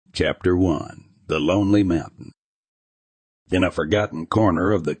Chapter 1 The Lonely Mountain. In a forgotten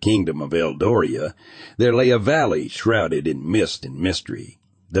corner of the kingdom of Eldoria, there lay a valley shrouded in mist and mystery.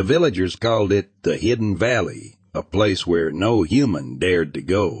 The villagers called it the Hidden Valley, a place where no human dared to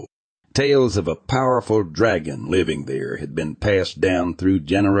go. Tales of a powerful dragon living there had been passed down through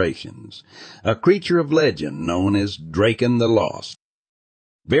generations, a creature of legend known as Draken the Lost.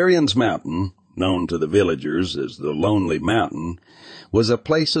 Varian's Mountain, known to the villagers as the Lonely Mountain, was a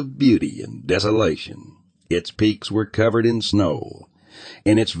place of beauty and desolation. Its peaks were covered in snow,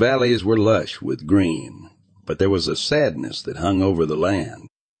 and its valleys were lush with green. But there was a sadness that hung over the land.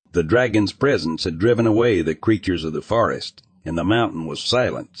 The dragon's presence had driven away the creatures of the forest, and the mountain was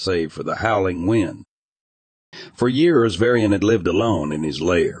silent save for the howling wind. For years Varian had lived alone in his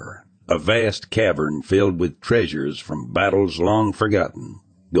lair, a vast cavern filled with treasures from battles long forgotten.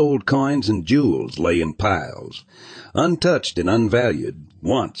 Gold coins and jewels lay in piles, untouched and unvalued.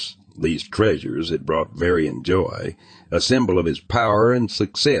 Once these treasures had brought Varian joy, a symbol of his power and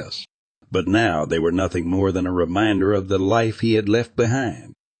success, but now they were nothing more than a reminder of the life he had left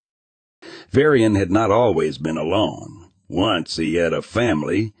behind. Varian had not always been alone. Once he had a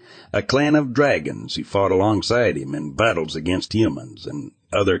family, a clan of dragons who fought alongside him in battles against humans and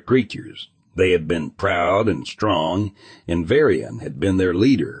other creatures. They had been proud and strong, and Varian had been their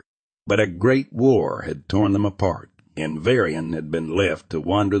leader. But a great war had torn them apart, and Varian had been left to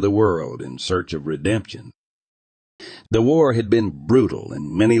wander the world in search of redemption. The war had been brutal,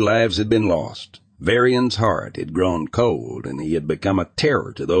 and many lives had been lost. Varian's heart had grown cold, and he had become a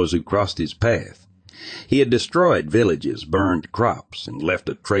terror to those who crossed his path. He had destroyed villages, burned crops, and left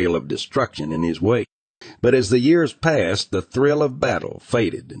a trail of destruction in his wake. But as the years passed, the thrill of battle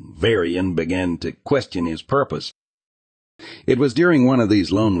faded, and Varian began to question his purpose. It was during one of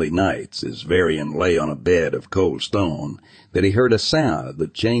these lonely nights, as Varian lay on a bed of cold stone, that he heard a sound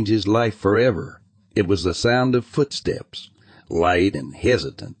that changed his life forever. It was the sound of footsteps, light and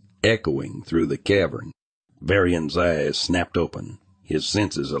hesitant, echoing through the cavern. Varian's eyes snapped open, his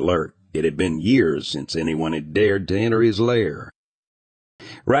senses alert. It had been years since anyone had dared to enter his lair.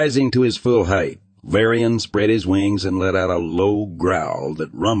 Rising to his full height, Varian spread his wings and let out a low growl that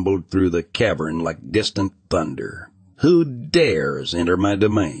rumbled through the cavern like distant thunder. "Who dares enter my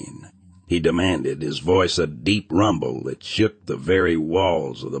domain?" he demanded, his voice a deep rumble that shook the very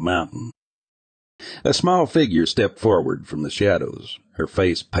walls of the mountain. A small figure stepped forward from the shadows, her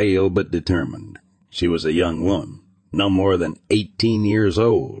face pale but determined. She was a young woman, no more than 18 years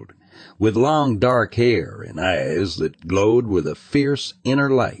old, with long dark hair and eyes that glowed with a fierce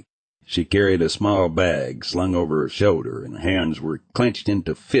inner light. She carried a small bag slung over her shoulder, and hands were clenched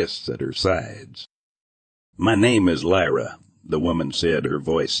into fists at her sides. "My name is Lira," the woman said, her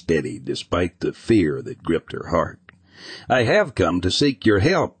voice steady despite the fear that gripped her heart. "I have come to seek your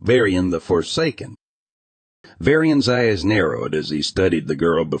help, Varian the Forsaken." Varian's eyes narrowed as he studied the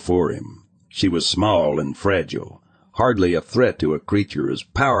girl before him. She was small and fragile, hardly a threat to a creature as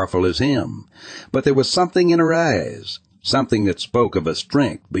powerful as him, but there was something in her eyes, something that spoke of a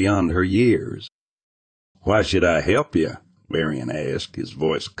strength beyond her years. "Why should I help you?" Varian asked, his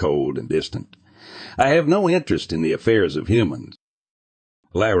voice cold and distant. "I have no interest in the affairs of humans."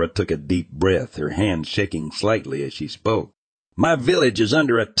 Lira took a deep breath, her hand shaking slightly as she spoke. "My village is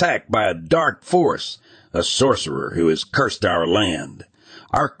under attack by a dark force, a sorcerer who has cursed our land.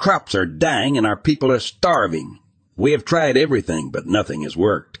 Our crops are dying and our people are starving. We have tried everything, but nothing has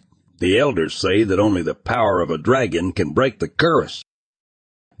worked. The elders say that only the power of a dragon can break the curse."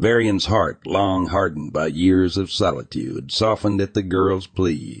 Varian's heart, long hardened by years of solitude, softened at the girl's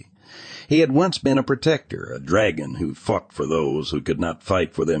plea. He had once been a protector, a dragon who fought for those who could not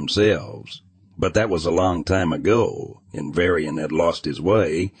fight for themselves. But that was a long time ago, and Varian had lost his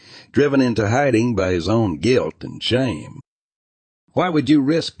way, driven into hiding by his own guilt and shame. "Why would you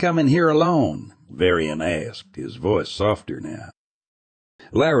risk coming here alone?" Varian asked, his voice softer now.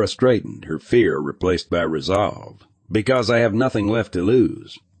 Lira straightened, her fear replaced by resolve. "Because I have nothing left to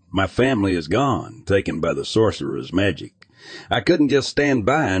lose. My family is gone, taken by the sorcerer's magic. I couldn't just stand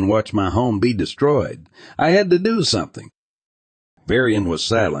by and watch my home be destroyed. I had to do something." Varian was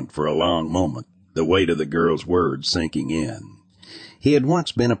silent for a long moment, the weight of the girl's words sinking in. He had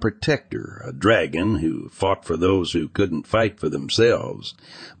once been a protector, a dragon who fought for those who couldn't fight for themselves,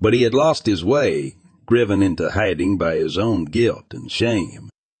 but he had lost his way, driven into hiding by his own guilt and shame.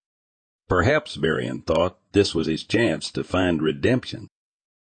 Perhaps, Varian thought, this was his chance to find redemption.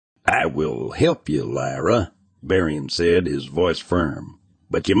 "I will help you, Lira," Varian said, his voice firm,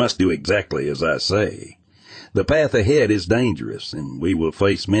 "but you must do exactly as I say. The path ahead is dangerous, and we will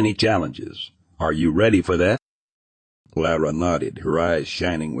face many challenges. Are you ready for that?" Lira nodded, her eyes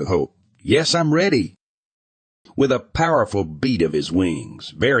shining with hope. "Yes, I'm ready." With a powerful beat of his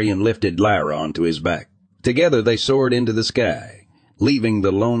wings, Varian lifted Lira onto his back. Together they soared into the sky, leaving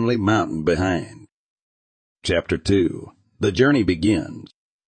the lonely mountain behind. Chapter 2. The Journey Begins.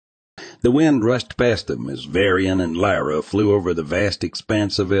 The wind rushed past them as Varian and Lira flew over the vast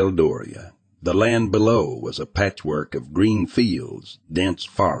expanse of Eldoria. The land below was a patchwork of green fields, dense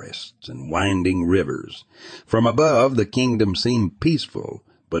forests, and winding rivers. From above, the kingdom seemed peaceful,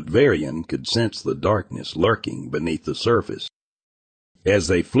 but Varian could sense the darkness lurking beneath the surface. As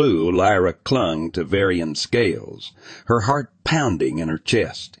they flew, Lira clung to Varian's scales, her heart pounding in her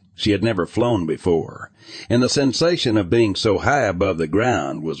chest. She had never flown before, and the sensation of being so high above the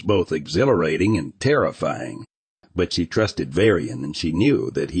ground was both exhilarating and terrifying. But she trusted Varian, and she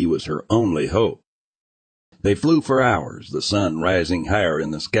knew that he was her only hope. They flew for hours, the sun rising higher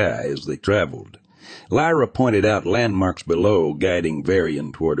in the sky as they traveled. Lira pointed out landmarks below, guiding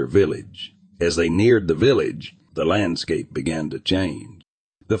Varian toward her village. As they neared the village, the landscape began to change.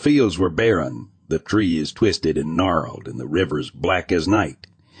 The fields were barren, the trees twisted and gnarled, and the rivers black as night.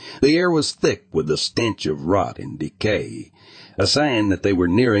 The air was thick with the stench of rot and decay, a sign that they were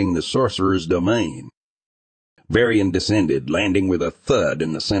nearing the sorcerer's domain. Varian descended, landing with a thud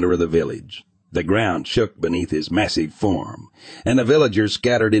in the center of the village. The ground shook beneath his massive form, and the villagers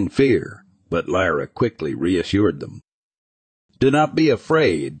scattered in fear, but Lira quickly reassured them. "Do not be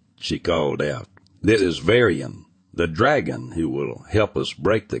afraid," she called out. "This is Varian, the dragon who will help us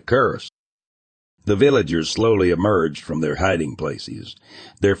break the curse." The villagers slowly emerged from their hiding places,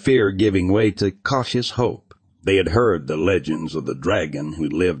 their fear giving way to cautious hope. They had heard the legends of the dragon who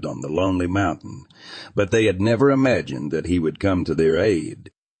lived on the lonely mountain, but they had never imagined that he would come to their aid.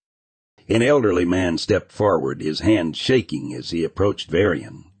 An elderly man stepped forward, his hand shaking as he approached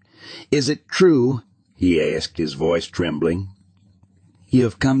Varian. "Is it true?" he asked, his voice trembling. "You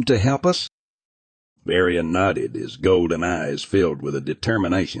have come to help us?" Varian nodded, his golden eyes filled with a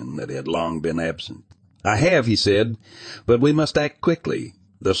determination that had long been absent. "I have," he said, "but we must act quickly.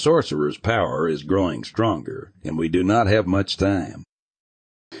 The sorcerer's power is growing stronger, and we do not have much time."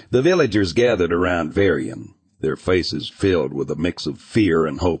 The villagers gathered around Varian, their faces filled with a mix of fear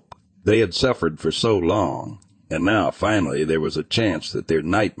and hope. They had suffered for so long, and now finally there was a chance that their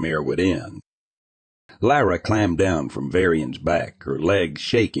nightmare would end. Lira climbed down from Varian's back, her legs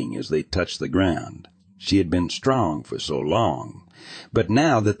shaking as they touched the ground. She had been strong for so long, but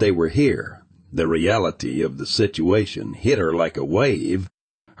now that they were here, the reality of the situation hit her like a wave.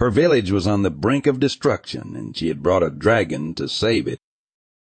 Her village was on the brink of destruction, and she had brought a dragon to save it.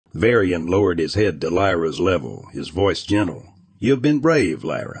 Varian lowered his head to Lyra's level, his voice gentle. "You have been brave,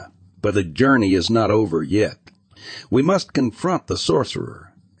 Lira, but the journey is not over yet. We must confront the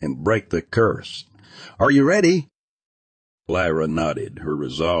sorcerer and break the curse. Are you ready?" Lira nodded, her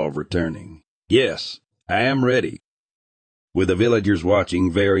resolve returning. "Yes, I am ready." With the villagers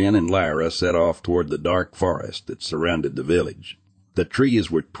watching, Varian and Lira set off toward the dark forest that surrounded the village. The trees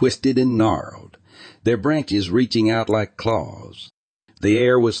were twisted and gnarled, their branches reaching out like claws. The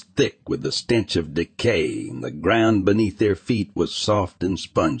air was thick with the stench of decay, and the ground beneath their feet was soft and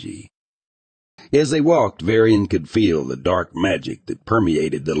spongy. As they walked, Varian could feel the dark magic that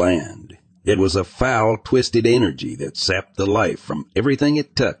permeated the land. It was a foul, twisted energy that sapped the life from everything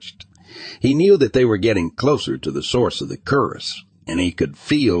it touched. He knew that they were getting closer to the source of the curse, and he could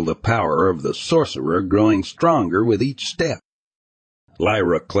feel the power of the sorcerer growing stronger with each step.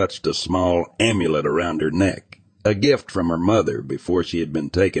 Lira clutched a small amulet around her neck, a gift from her mother before she had been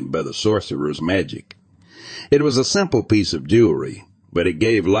taken by the sorcerer's magic. It was a simple piece of jewelry, but it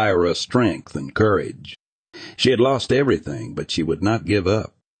gave Lira strength and courage. She had lost everything, but she would not give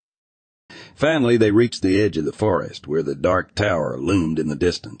up. Finally, they reached the edge of the forest, where the dark tower loomed in the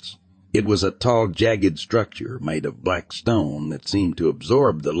distance. It was a tall, jagged structure made of black stone that seemed to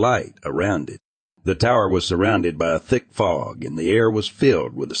absorb the light around it. The tower was surrounded by a thick fog, and the air was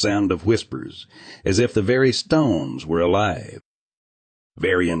filled with the sound of whispers, as if the very stones were alive.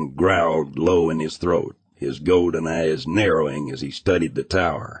 Varian growled low in his throat, his golden eyes narrowing as he studied the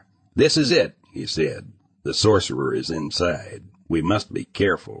tower. "This is it," he said. "The sorcerer is inside. We must be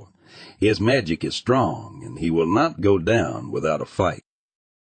careful. His magic is strong, and he will not go down without a fight."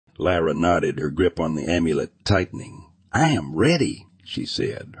 Lira nodded, her grip on the amulet tightening. "I am ready," she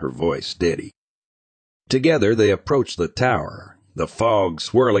said, her voice steady. Together they approached the tower, the fog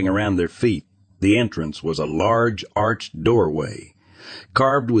swirling around their feet. The entrance was a large arched doorway,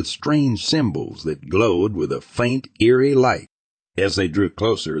 carved with strange symbols that glowed with a faint, eerie light. As they drew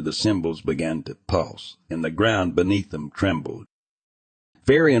closer, the symbols began to pulse, and the ground beneath them trembled.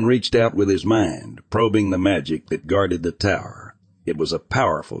 Varian reached out with his mind, probing the magic that guarded the tower. It was a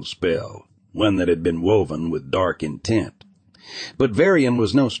powerful spell, one that had been woven with dark intent. But Varian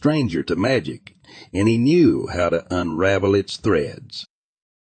was no stranger to magic, and he knew how to unravel its threads.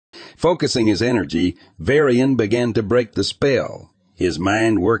 Focusing his energy, Varian began to break the spell, his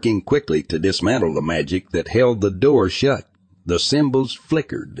mind working quickly to dismantle the magic that held the door shut. The symbols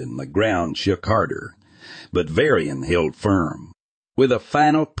flickered and the ground shook harder, but Varian held firm. With a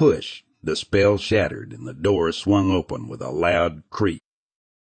final push, the spell shattered and the door swung open with a loud creak.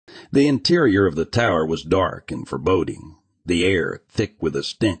 The interior of the tower was dark and foreboding, the air thick with a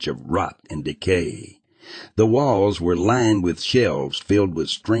stench of rot and decay. The walls were lined with shelves filled with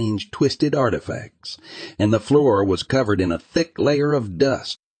strange twisted artifacts, and the floor was covered in a thick layer of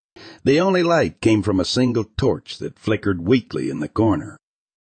dust. The only light came from a single torch that flickered weakly in the corner.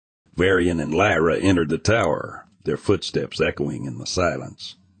 Varian and Lira entered the tower, their footsteps echoing in the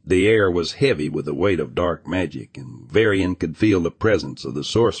silence. The air was heavy with the weight of dark magic, and Varian could feel the presence of the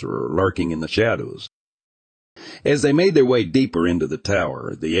sorcerer lurking in the shadows. As they made their way deeper into the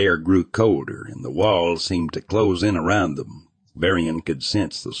tower, the air grew colder, and the walls seemed to close in around them. Varian could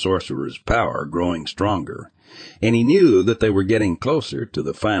sense the sorcerer's power growing stronger, and he knew that they were getting closer to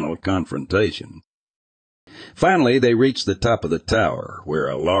the final confrontation. Finally, they reached the top of the tower, where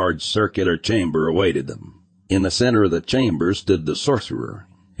a large circular chamber awaited them. In the center of the chamber stood the sorcerer,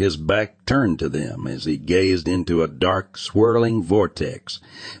 his back turned to them as he gazed into a dark, swirling vortex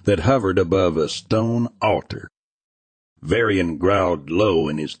that hovered above a stone altar. Varian growled low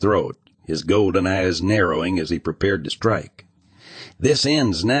in his throat, his golden eyes narrowing as he prepared to strike. "This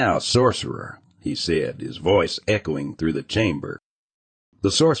ends now, sorcerer," he said, his voice echoing through the chamber.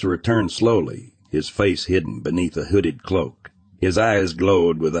 The sorcerer turned slowly, his face hidden beneath a hooded cloak. His eyes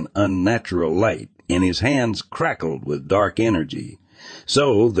glowed with an unnatural light, and his hands crackled with dark energy.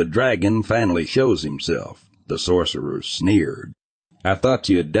 "So the dragon finally shows himself," the sorcerer sneered. "I thought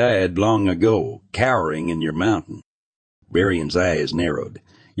you had died long ago, cowering in your mountain." Varian's eyes narrowed.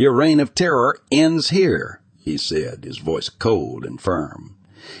 "Your reign of terror ends here," he said, his voice cold and firm.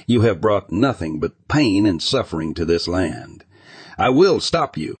 "You have brought nothing but pain and suffering to this land. I will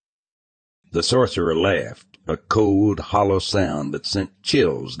stop you." The sorcerer laughed, a cold, hollow sound that sent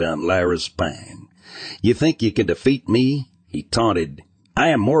chills down Lyra's spine. "You think you can defeat me?" he taunted. "I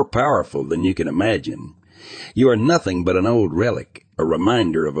am more powerful than you can imagine. You are nothing but an old relic, a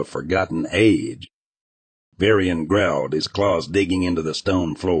reminder of a forgotten age." Varian growled, his claws digging into the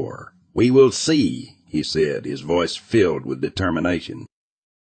stone floor. "We will see," he said, his voice filled with determination.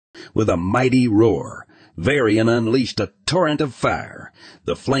 With a mighty roar, Varian unleashed a torrent of fire,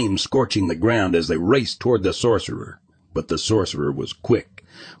 the flames scorching the ground as they raced toward the sorcerer. But the sorcerer was quick,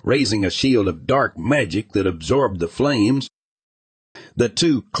 raising a shield of dark magic that absorbed the flames. The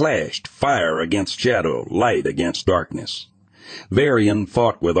two clashed, fire against shadow, light against darkness. Varian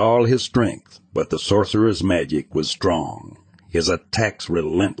fought with all his strength, but the sorcerer's magic was strong, his attacks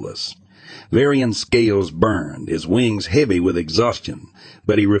relentless. Varian's scales burned, his wings heavy with exhaustion,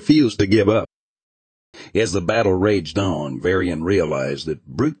 but he refused to give up. As the battle raged on, Varian realized that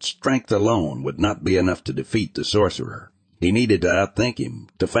brute strength alone would not be enough to defeat the sorcerer. He needed to outthink him,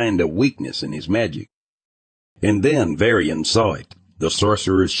 to find a weakness in his magic. And then Varian saw it. The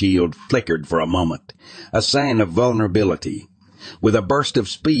sorcerer's shield flickered for a moment, a sign of vulnerability. With a burst of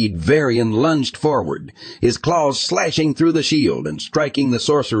speed, Varian lunged forward, his claws slashing through the shield and striking the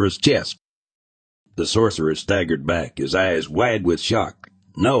sorcerer's chest. The sorcerer staggered back, his eyes wide with shock.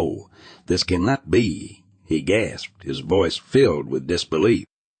 "No, this cannot be," he gasped, his voice filled with disbelief.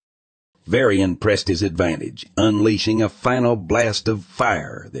 Varian pressed his advantage, unleashing a final blast of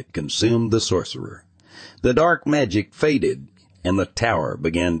fire that consumed the sorcerer. The dark magic faded, and the tower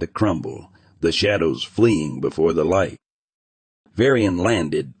began to crumble, the shadows fleeing before the light. Varian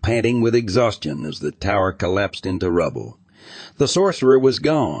landed, panting with exhaustion as the tower collapsed into rubble. The sorcerer was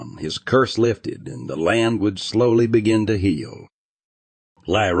gone, his curse lifted, and the land would slowly begin to heal.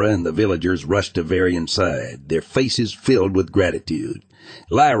 Lira and the villagers rushed to Varian's side, their faces filled with gratitude.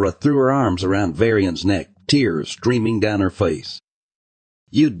 Lira threw her arms around Varian's neck, tears streaming down her face.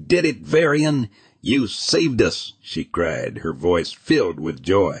 "You did it, Varian! You saved us!" she cried, her voice filled with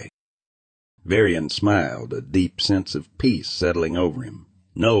joy. Varian smiled, a deep sense of peace settling over him.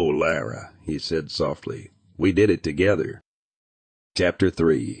 "No, Lira," he said softly. "We did it together." Chapter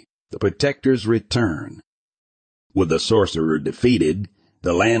 3. The Protector's Return. With the sorcerer defeated,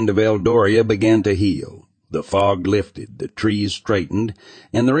 the land of Eldoria began to heal. The fog lifted, the trees straightened,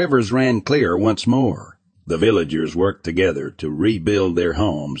 and the rivers ran clear once more. The villagers worked together to rebuild their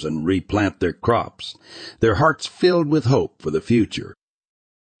homes and replant their crops, their hearts filled with hope for the future.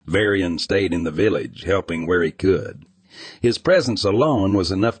 Varian stayed in the village, helping where he could. His presence alone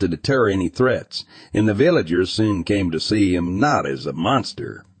was enough to deter any threats, and the villagers soon came to see him not as a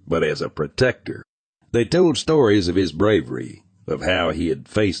monster, but as a protector. They told stories of his bravery, of how he had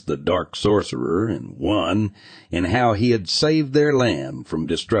faced the dark sorcerer and won, and how he had saved their land from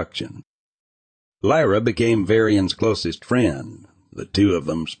destruction. Lira became Varian's closest friend, the two of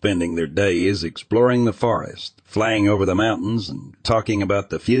them spending their days exploring the forest, flying over the mountains, and talking about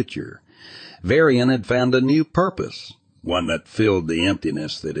the future. Varian had found a new purpose, one that filled the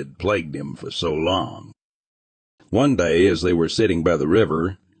emptiness that had plagued him for so long. One day, as they were sitting by the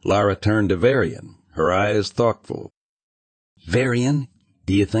river, Lira turned to Varian, her eyes thoughtful. "Varian,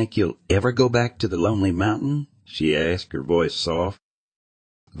 do you think you'll ever go back to the Lonely Mountain?" she asked, her voice soft.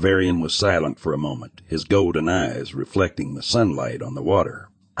 Varian was silent for a moment, his golden eyes reflecting the sunlight on the water.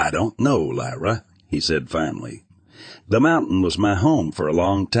 "I don't know, Lira," he said finally. "The mountain was my home for a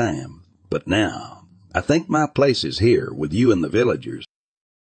long time, but now I think my place is here with you and the villagers."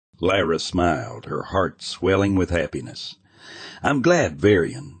 Lira smiled, her heart swelling with happiness. "I'm glad,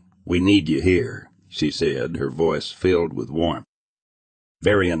 Varian. We need you here," she said, her voice filled with warmth.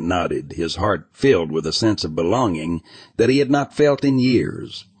 Varian nodded, his heart filled with a sense of belonging that he had not felt in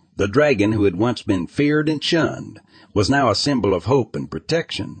years. The dragon, who had once been feared and shunned, was now a symbol of hope and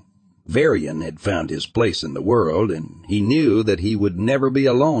protection. Varian had found his place in the world, and he knew that he would never be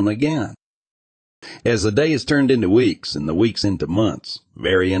alone again. As the days turned into weeks and the weeks into months,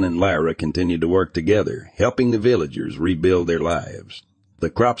 Varian and Lira continued to work together, helping the villagers rebuild their lives.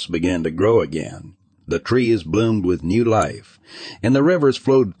 The crops began to grow again. The trees bloomed with new life, and the rivers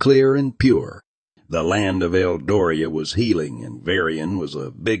flowed clear and pure. The land of Eldoria was healing, and Varian was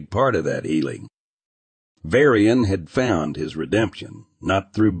a big part of that healing. Varian had found his redemption,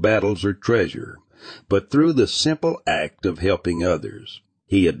 not through battles or treasure, but through the simple act of helping others.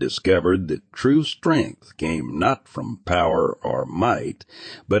 He had discovered that true strength came not from power or might,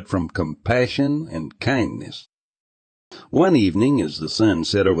 but from compassion and kindness. One evening, as the sun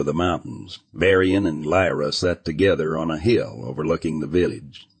set over the mountains, Varian and Lira sat together on a hill overlooking the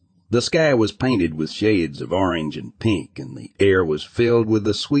village. The sky was painted with shades of orange and pink, and the air was filled with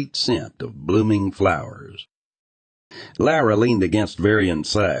the sweet scent of blooming flowers. Lira leaned against Varian's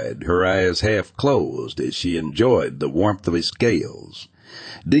side, her eyes half closed as she enjoyed the warmth of his scales.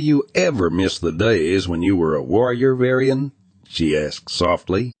 "Do you ever miss the days when you were a warrior, Varian?" she asked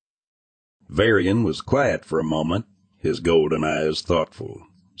softly. Varian was quiet for a moment, his golden eyes thoughtful.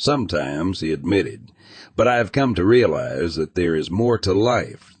 "Sometimes," he admitted, "but I have come to realize that there is more to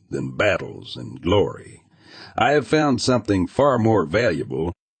life than battles and glory. I have found something far more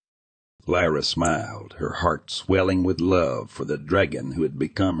valuable." Lira smiled, her heart swelling with love for the dragon who had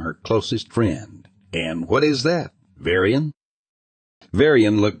become her closest friend. "And what is that, Varian?"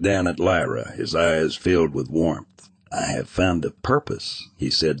 Varian looked down at Lira, his eyes filled with warmth. "I have found a purpose," he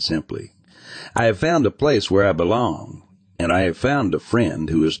said simply. "I have found a place where I belong, and I have found a friend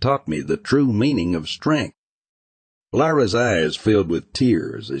who has taught me the true meaning of strength." Lira's eyes filled with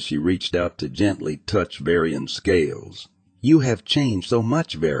tears as she reached out to gently touch Varian's scales. "You have changed so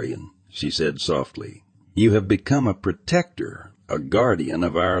much, Varian," she said softly. "You have become a protector, a guardian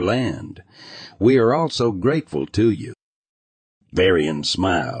of our land. We are all so grateful to you." Varian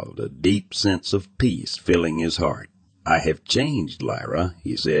smiled, a deep sense of peace filling his heart. "I have changed, Lira,"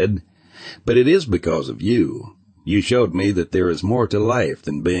 he said, "but it is because of you. You showed me that there is more to life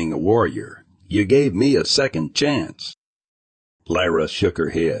than being a warrior. You gave me a second chance." Lira shook her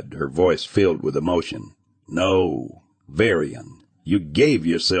head, her voice filled with emotion. "No, Varian, you gave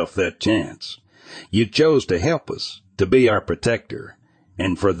yourself that chance. You chose to help us, to be our protector,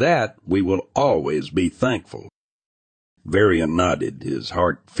 and for that we will always be thankful." Varian nodded, his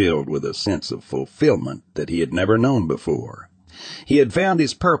heart filled with a sense of fulfillment that he had never known before. He had found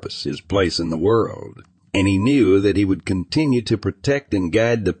his purpose, his place in the world, and he knew that he would continue to protect and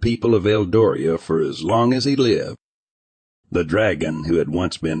guide the people of Eldoria for as long as he lived. The dragon, who had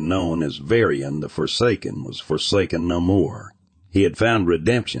once been known as Varian the Forsaken, was forsaken no more. He had found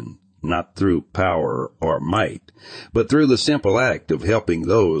redemption, not through power or might, but through the simple act of helping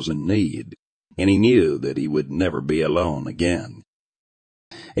those in need, and he knew that he would never be alone again.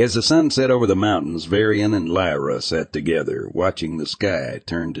 As the sun set over the mountains, Varian and Lira sat together, watching the sky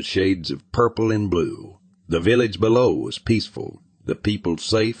turn to shades of purple and blue. The village below was peaceful, the people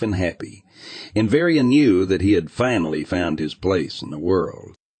safe and happy, and Varian knew that he had finally found his place in the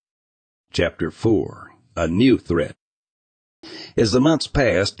world. Chapter 4. A New Threat. As the months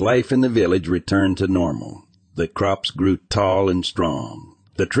passed, life in the village returned to normal. The crops grew tall and strong.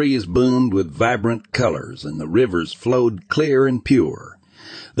 The trees bloomed with vibrant colors, and the rivers flowed clear and pure.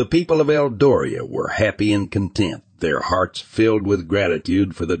 The people of Eldoria were happy and content, their hearts filled with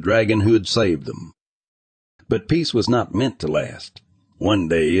gratitude for the dragon who had saved them. But peace was not meant to last. One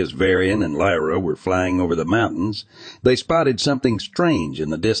day, as Varian and Lira were flying over the mountains, they spotted something strange in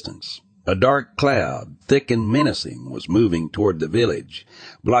the distance. A dark cloud, thick and menacing, was moving toward the village,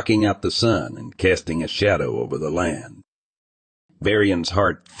 blocking out the sun and casting a shadow over the land. Varian's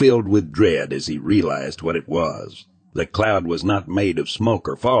heart filled with dread as he realized what it was. The cloud was not made of smoke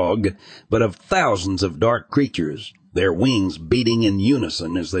or fog, but of thousands of dark creatures, their wings beating in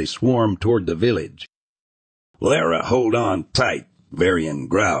unison as they swarmed toward the village. "Lira, hold on tight," Varian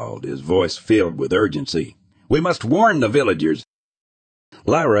growled, his voice filled with urgency. "We must warn the villagers."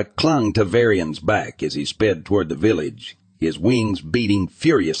 Lira clung to Varian's back as he sped toward the village, his wings beating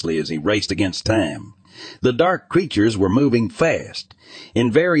furiously as he raced against time. The dark creatures were moving fast,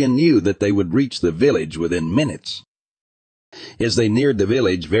 and Varian knew that they would reach the village within minutes. As they neared the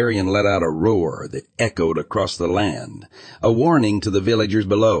village, Varian let out a roar that echoed across the land, a warning to the villagers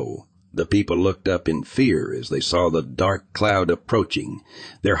below. The people looked up in fear as they saw the dark cloud approaching,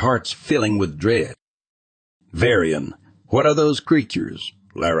 their hearts filling with dread. "Varian, what are those creatures?"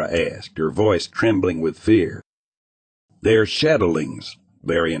 Lira asked, her voice trembling with fear. "They're shadowlings,"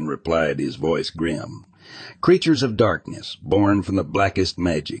 Varian replied, his voice grim. "Creatures of darkness, born from the blackest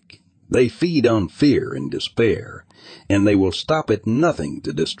magic. They feed on fear and despair, and they will stop at nothing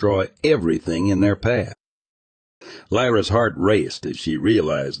to destroy everything in their path." Lyra's heart raced as she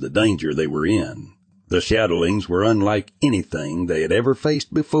realized the danger they were in. The shadowlings were unlike anything they had ever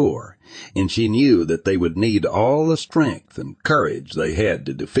faced before, and she knew that they would need all the strength and courage they had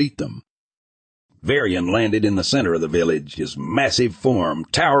to defeat them. Varian landed in the center of the village, his massive form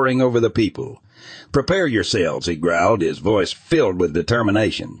towering over the people. "Prepare yourselves," he growled, his voice filled with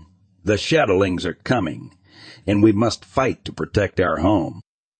determination. "The shadowlings are coming, and we must fight to protect our home."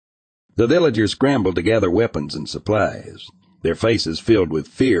 The villagers scrambled to gather weapons and supplies, their faces filled with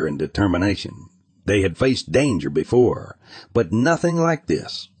fear and determination. They had faced danger before, but nothing like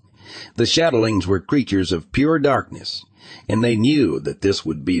this. The shadowlings were creatures of pure darkness, and they knew that this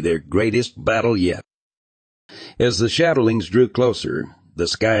would be their greatest battle yet. As the shadowlings drew closer, the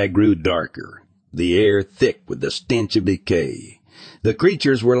sky grew darker, the air thick with the stench of decay. The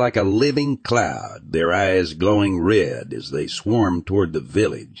creatures were like a living cloud, their eyes glowing red as they swarmed toward the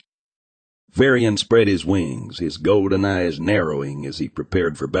village. Varian spread his wings, his golden eyes narrowing as he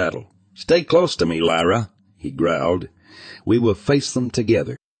prepared for battle. "Stay close to me, Lira," he growled. "We will face them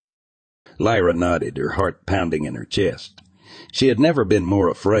together." Lira nodded, her heart pounding in her chest. She had never been more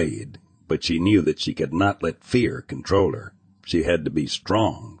afraid, but she knew that she could not let fear control her. She had to be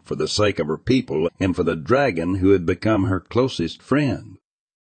strong, for the sake of her people and for the dragon who had become her closest friend.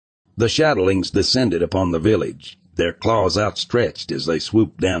 The shadowlings descended upon the village, their claws outstretched as they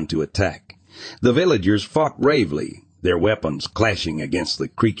swooped down to attack. The villagers fought bravely, their weapons clashing against the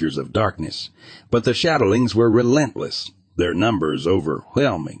creatures of darkness, but the shadowlings were relentless, their numbers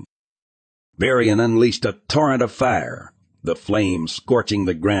overwhelming. Varian unleashed a torrent of fire, the flames scorching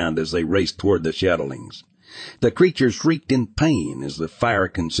the ground as they raced toward the shadowlings. The creatures shrieked in pain as the fire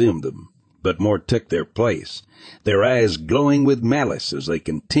consumed them, but more took their place, their eyes glowing with malice as they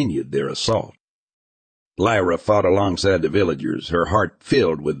continued their assault. Lira fought alongside the villagers, her heart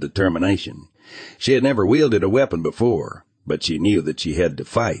filled with determination. She had never wielded a weapon before, but she knew that she had to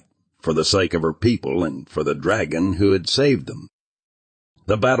fight, for the sake of her people and for the dragon who had saved them.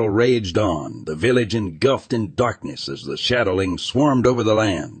 The battle raged on, the village engulfed in darkness as the shadowlings swarmed over the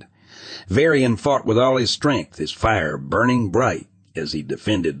land. Varian fought with all his strength, his fire burning bright as he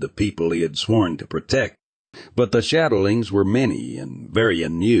defended the people he had sworn to protect. But the shadowlings were many, and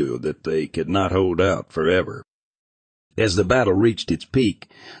Varian knew that they could not hold out forever. As the battle reached its peak,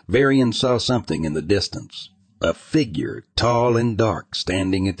 Varian saw something in the distance, a figure tall and dark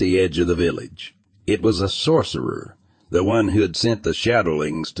standing at the edge of the village. It was a sorcerer, the one who had sent the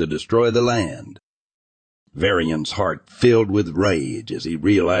shadowlings to destroy the land. Varian's heart filled with rage as he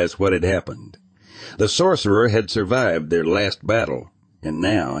realized what had happened. The sorcerer had survived their last battle, and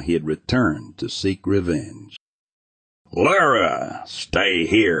now he had returned to seek revenge. "Lira, stay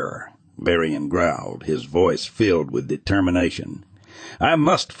here," Varian growled, his voice filled with determination. "I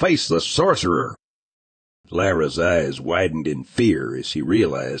must face the sorcerer." Lira's eyes widened in fear as she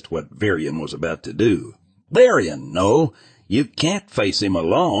realized what Varian was about to do. "Varian, no, you can't face him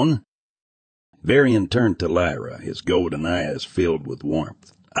alone." Varian turned to Lira, his golden eyes filled with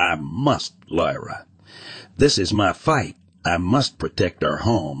warmth. "I must, Lira. This is my fight. I must protect our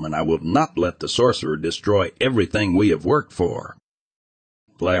home, and I will not let the sorcerer destroy everything we have worked for."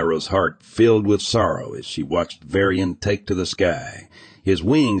 Lyra's heart filled with sorrow as she watched Varian take to the sky, his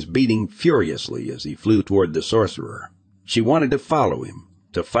wings beating furiously as he flew toward the sorcerer. She wanted to follow him,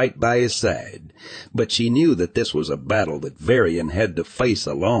 to fight by his side, but she knew that this was a battle that Varian had to face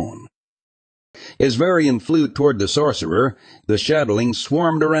alone. As Varian flew toward the sorcerer, the shadowlings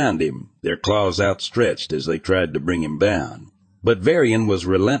swarmed around him, their claws outstretched as they tried to bring him down. But Varian was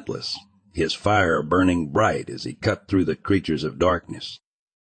relentless, his fire burning bright as he cut through the creatures of darkness.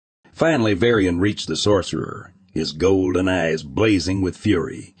 Finally, Varian reached the sorcerer, his golden eyes blazing with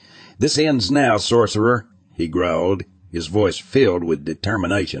fury. "This ends now, sorcerer," he growled, his voice filled with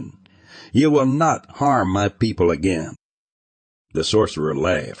determination. "You will not harm my people again." The sorcerer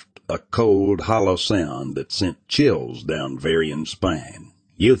laughed, a cold, hollow sound that sent chills down Varian's spine.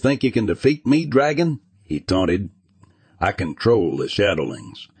 "You think you can defeat me, dragon?" he taunted. "I control the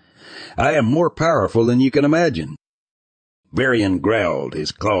shadowlings. I am more powerful than you can imagine." Varian growled,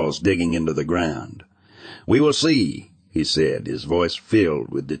 his claws digging into the ground. "We will see," he said, his voice filled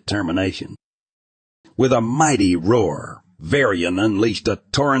with determination. With a mighty roar, Varian unleashed a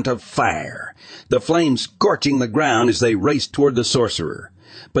torrent of fire, the flames scorching the ground as they raced toward the sorcerer.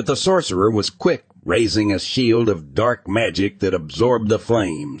 But the sorcerer was quick, raising a shield of dark magic that absorbed the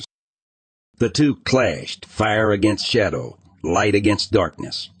flames. The two clashed, fire against shadow, light against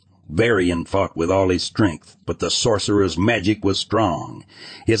darkness. Varian fought with all his strength, but the sorcerer's magic was strong,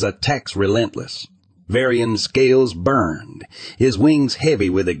 his attacks relentless. Varian's scales burned, his wings heavy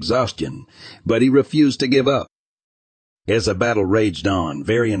with exhaustion, but he refused to give up. As the battle raged on,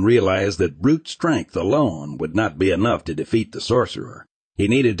 Varian realized that brute strength alone would not be enough to defeat the sorcerer. He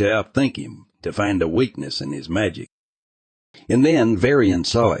needed to outthink him, to find a weakness in his magic. And then Varian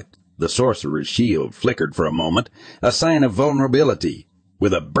saw it. The sorcerer's shield flickered for a moment, a sign of vulnerability.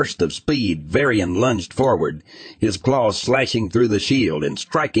 With a burst of speed, Varian lunged forward, his claws slashing through the shield and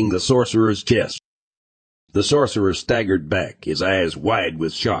striking the sorcerer's chest. The sorcerer staggered back, his eyes wide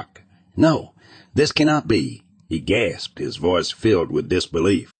with shock. "No, this cannot be," he gasped, his voice filled with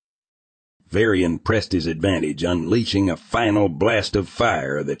disbelief. Varian pressed his advantage, unleashing a final blast of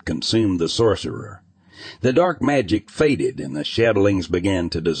fire that consumed the sorcerer. The dark magic faded, and the shadowlings began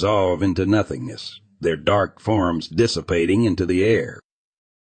to dissolve into nothingness, their dark forms dissipating into the air.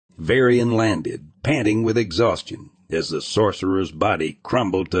 Varian landed, panting with exhaustion, as the sorcerer's body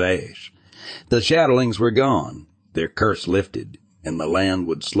crumbled to ash. The shadowlings were gone, their curse lifted, and the land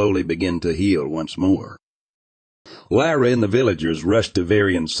would slowly begin to heal once more. Lira and the villagers rushed to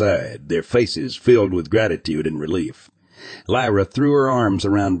Varian's side, their faces filled with gratitude and relief. Lira threw her arms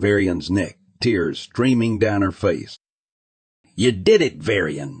around Varian's neck, tears streaming down her face. "You did it,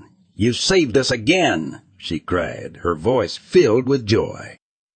 Varian! You saved us again!" she cried, her voice filled with joy.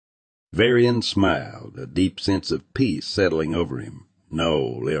 Varian smiled, a deep sense of peace settling over him.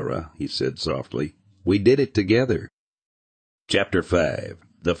 "No, Lira," he said softly. "We did it together." Chapter 5.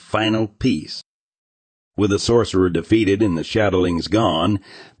 The Final Peace. With the sorcerer defeated and the shadowlings gone,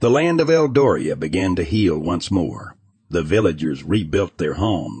 the land of Eldoria began to heal once more. The villagers rebuilt their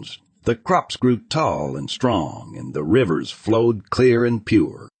homes. The crops grew tall and strong, and the rivers flowed clear and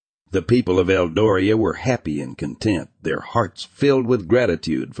pure. The people of Eldoria were happy and content, their hearts filled with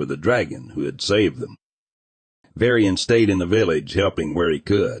gratitude for the dragon who had saved them. Varian stayed in the village, helping where he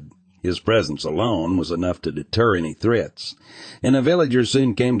could. His presence alone was enough to deter any threats, and the villagers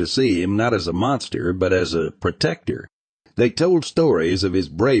soon came to see him not as a monster, but as a protector. They told stories of his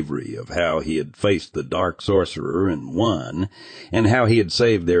bravery, of how he had faced the dark sorcerer and won, and how he had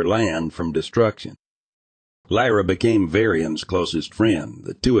saved their land from destruction. Lira became Varian's closest friend,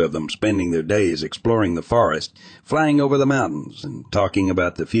 the two of them spending their days exploring the forest, flying over the mountains, and talking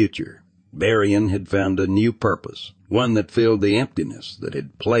about the future. Varian had found a new purpose, one that filled the emptiness that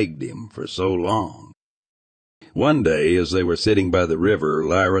had plagued him for so long. One day, as they were sitting by the river,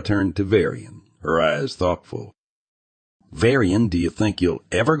 Lira turned to Varian, her eyes thoughtful. "Varian, do you think you'll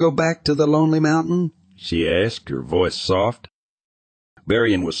ever go back to the Lonely Mountain?" she asked, her voice soft.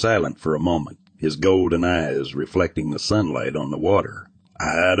 Varian was silent for a moment, his golden eyes reflecting the sunlight on the water.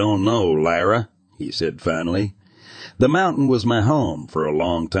 "I don't know, Lira," he said finally. "The mountain was my home for a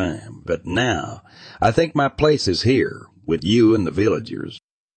long time, but now I think my place is here, with you and the villagers."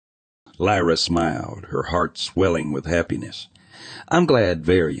 Lira smiled, her heart swelling with happiness. "I'm glad,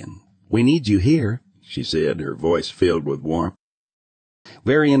 Varian. We need you here," she said, her voice filled with warmth.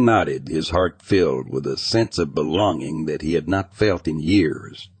 Varian nodded, his heart filled with a sense of belonging that he had not felt in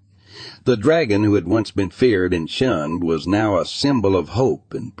years. The dragon who had once been feared and shunned was now a symbol of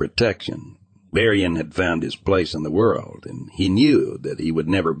hope and protection. Varian had found his place in the world, and he knew that he would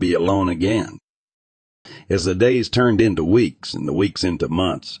never be alone again. As the days turned into weeks and the weeks into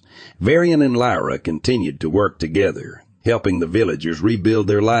months, Varian and Lira continued to work together. helping the villagers rebuild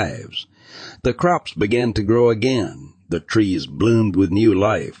their lives. The crops began to grow again. The trees bloomed with new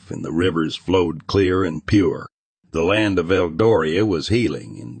life, and the rivers flowed clear and pure. The land of Eldoria was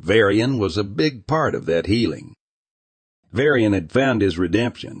healing, and Varian was a big part of that healing. Varian had found his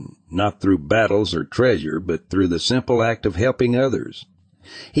redemption, not through battles or treasure, but through the simple act of helping others.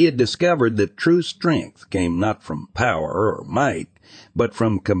 He had discovered that true strength came not from power or might, but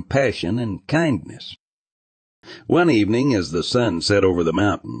from compassion and kindness. One evening, as the sun set over the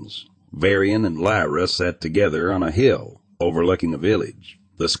mountains, Varian and Lira sat together on a hill overlooking a village.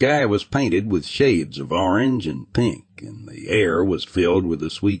 The sky was painted with shades of orange and pink, and the air was filled with the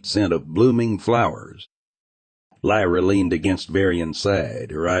sweet scent of blooming flowers. Lira leaned against Varian's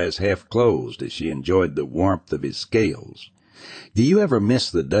side, her eyes half closed as she enjoyed the warmth of his scales. "Do you ever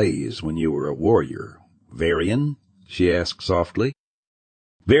miss the days when you were a warrior, Varian?" she asked softly.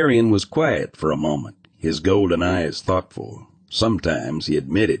 Varian was quiet for a moment, his golden eyes thoughtful. "Sometimes," he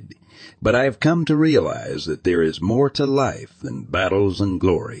admitted, "but I have come to realize that there is more to life than battles and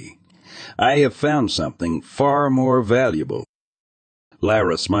glory. I have found something far more valuable."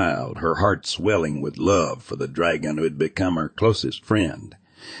 Lira smiled, her heart swelling with love for the dragon who had become her closest friend.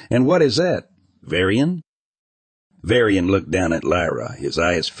 "And what is that, Varian?" Varian looked down at Lira, his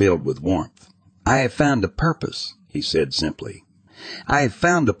eyes filled with warmth. "I have found a purpose," he said simply. "I have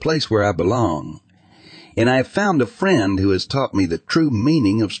found a place where I belong, and I have found a friend who has taught me the true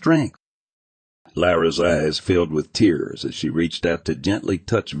meaning of strength." Lira's eyes filled with tears as she reached out to gently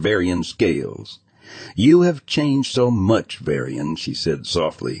touch Varian's scales. "You have changed so much, Varian," she said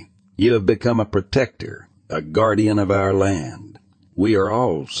softly. "You have become a protector, a guardian of our land. We are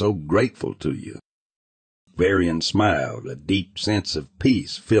all so grateful to you." Varian smiled, a deep sense of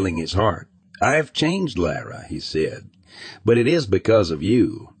peace filling his heart. "I have changed, Lira," he said, "but it is because of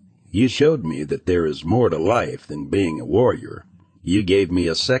you. You showed me that there is more to life than being a warrior. You gave me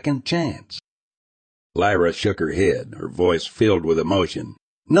a second chance." Lira shook her head, her voice filled with emotion.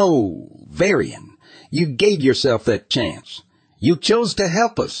 "No, Varian, you gave yourself that chance. You chose to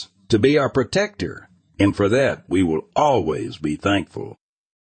help us, to be our protector, and for that we will always be thankful."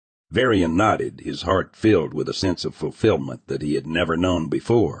 Varian nodded, his heart filled with a sense of fulfillment that he had never known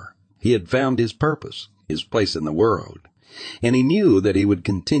before. He had found his purpose, his place in the world, and he knew that he would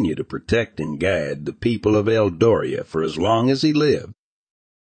continue to protect and guide the people of Eldoria for as long as he lived.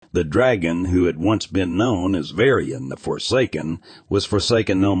 The dragon who had once been known as Varian the Forsaken was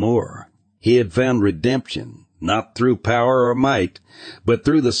forsaken no more. He had found redemption, not through power or might, but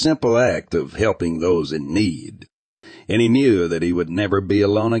through the simple act of helping those in need. And he knew that he would never be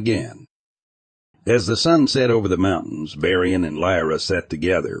alone again. As the sun set over the mountains, Varian and Lira sat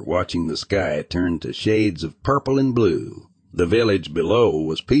together, watching the sky turn to shades of purple and blue. The village below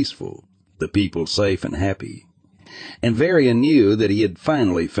was peaceful, the people safe and happy. And Varian knew that he had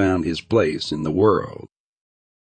finally found his place in the world.